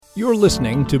You're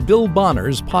listening to Bill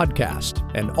Bonner's podcast,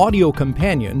 an audio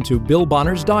companion to Bill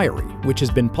Bonner's diary, which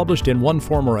has been published in one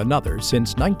form or another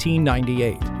since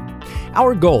 1998.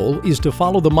 Our goal is to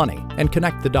follow the money and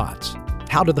connect the dots.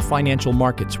 How do the financial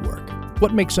markets work?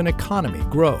 What makes an economy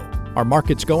grow? Are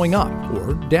markets going up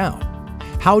or down?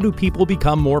 How do people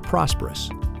become more prosperous?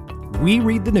 We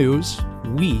read the news,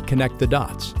 we connect the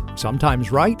dots.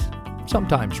 Sometimes right,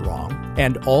 sometimes wrong,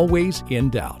 and always in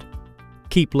doubt.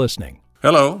 Keep listening.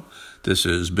 Hello, this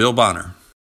is Bill Bonner.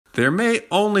 There may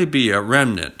only be a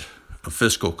remnant of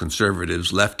fiscal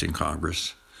conservatives left in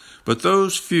Congress, but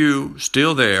those few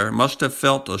still there must have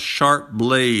felt a sharp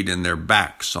blade in their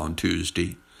backs on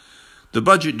Tuesday. The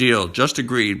budget deal just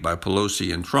agreed by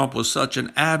Pelosi and Trump was such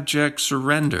an abject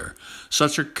surrender,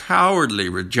 such a cowardly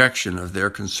rejection of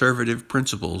their conservative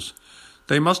principles.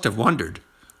 They must have wondered,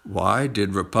 why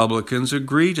did Republicans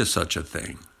agree to such a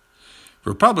thing?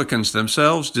 Republicans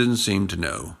themselves didn't seem to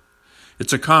know.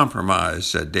 It's a compromise,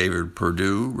 said David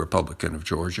Perdue, Republican of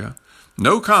Georgia.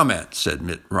 No comment, said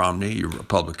Mitt Romney,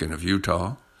 Republican of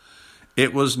Utah.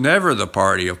 It was never the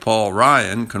party of Paul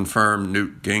Ryan, confirmed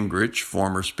Newt Gingrich,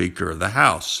 former Speaker of the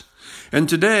House. And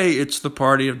today it's the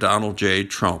party of Donald J.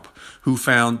 Trump, who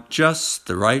found just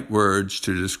the right words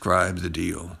to describe the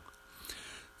deal.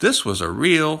 This was a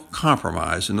real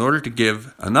compromise in order to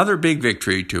give another big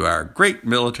victory to our great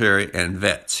military and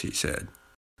vets, he said.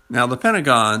 Now, the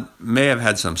Pentagon may have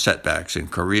had some setbacks in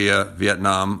Korea,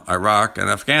 Vietnam, Iraq, and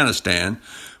Afghanistan,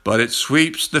 but it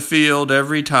sweeps the field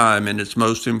every time in its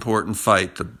most important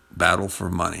fight, the battle for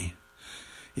money.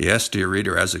 Yes, dear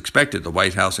reader, as expected, the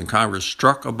White House and Congress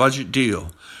struck a budget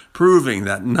deal, proving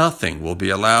that nothing will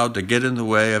be allowed to get in the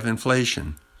way of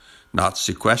inflation. Not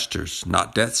sequesters,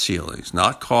 not debt ceilings,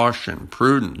 not caution,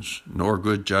 prudence, nor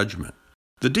good judgment.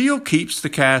 The deal keeps the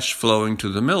cash flowing to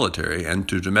the military and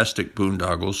to domestic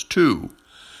boondoggles, too.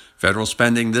 Federal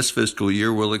spending this fiscal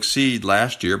year will exceed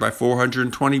last year by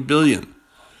 $420 billion.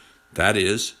 That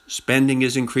is, spending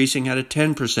is increasing at a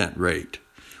 10% rate,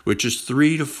 which is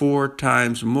 3 to 4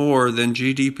 times more than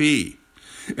GDP.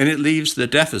 And it leaves the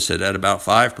deficit at about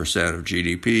 5% of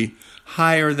GDP,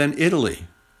 higher than Italy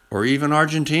or even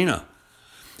Argentina.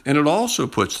 And it also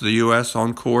puts the U.S.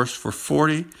 on course for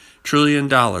 $40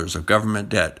 trillion of government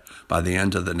debt by the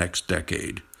end of the next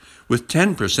decade, with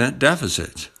 10%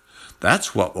 deficits.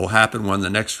 That's what will happen when the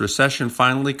next recession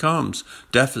finally comes.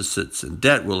 Deficits and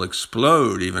debt will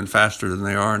explode even faster than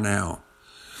they are now.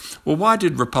 Well, why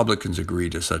did Republicans agree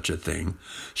to such a thing?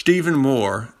 Stephen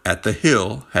Moore at The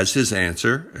Hill has his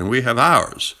answer, and we have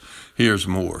ours. Here's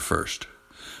Moore first.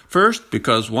 First,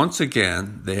 because once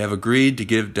again, they have agreed to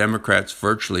give Democrats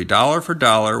virtually dollar for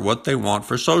dollar what they want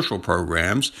for social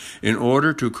programs in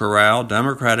order to corral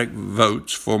Democratic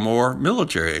votes for more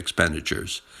military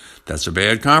expenditures. That's a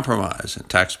bad compromise, and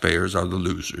taxpayers are the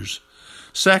losers.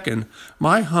 Second,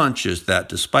 my hunch is that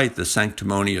despite the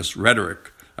sanctimonious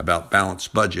rhetoric about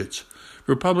balanced budgets,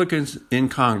 Republicans in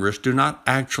Congress do not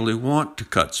actually want to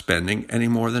cut spending any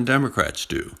more than Democrats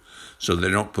do, so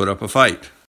they don't put up a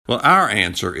fight. Well, our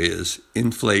answer is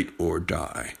inflate or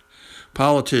die.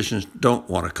 Politicians don't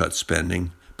want to cut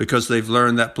spending because they've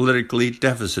learned that politically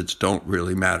deficits don't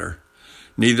really matter.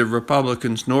 Neither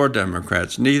Republicans nor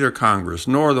Democrats, neither Congress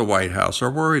nor the White House are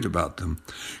worried about them.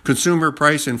 Consumer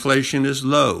price inflation is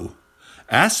low.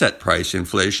 Asset price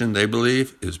inflation, they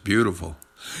believe, is beautiful.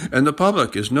 And the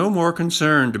public is no more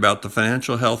concerned about the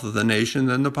financial health of the nation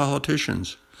than the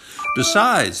politicians.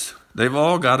 Besides, they've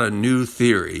all got a new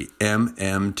theory,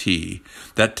 MMT,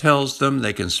 that tells them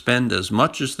they can spend as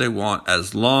much as they want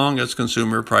as long as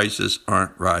consumer prices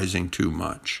aren't rising too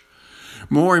much.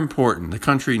 More important, the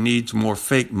country needs more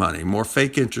fake money, more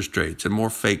fake interest rates, and more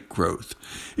fake growth.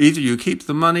 Either you keep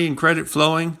the money and credit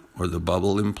flowing, or the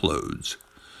bubble implodes.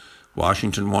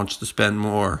 Washington wants to spend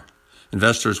more.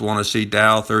 Investors want to see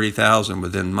Dow 30,000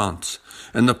 within months.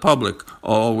 And the public,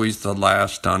 always the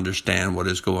last to understand what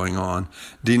is going on,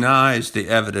 denies the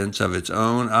evidence of its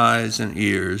own eyes and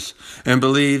ears and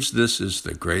believes this is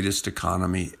the greatest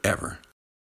economy ever.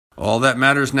 All that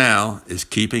matters now is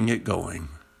keeping it going,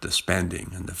 the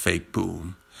spending and the fake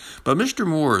boom. But Mr.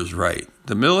 Moore is right.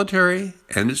 The military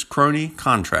and its crony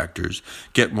contractors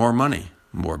get more money.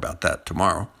 More about that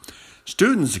tomorrow.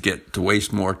 Students get to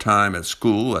waste more time at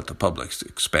school at the public's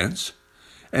expense.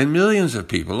 And millions of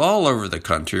people all over the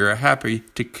country are happy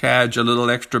to cadge a little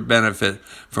extra benefit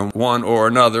from one or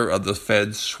another of the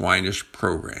Fed's swinish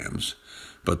programs.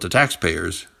 But the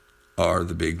taxpayers are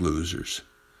the big losers.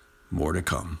 More to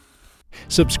come.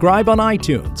 Subscribe on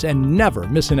iTunes and never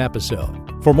miss an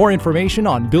episode. For more information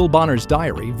on Bill Bonner's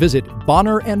diary, visit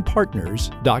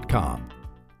bonnerandpartners.com.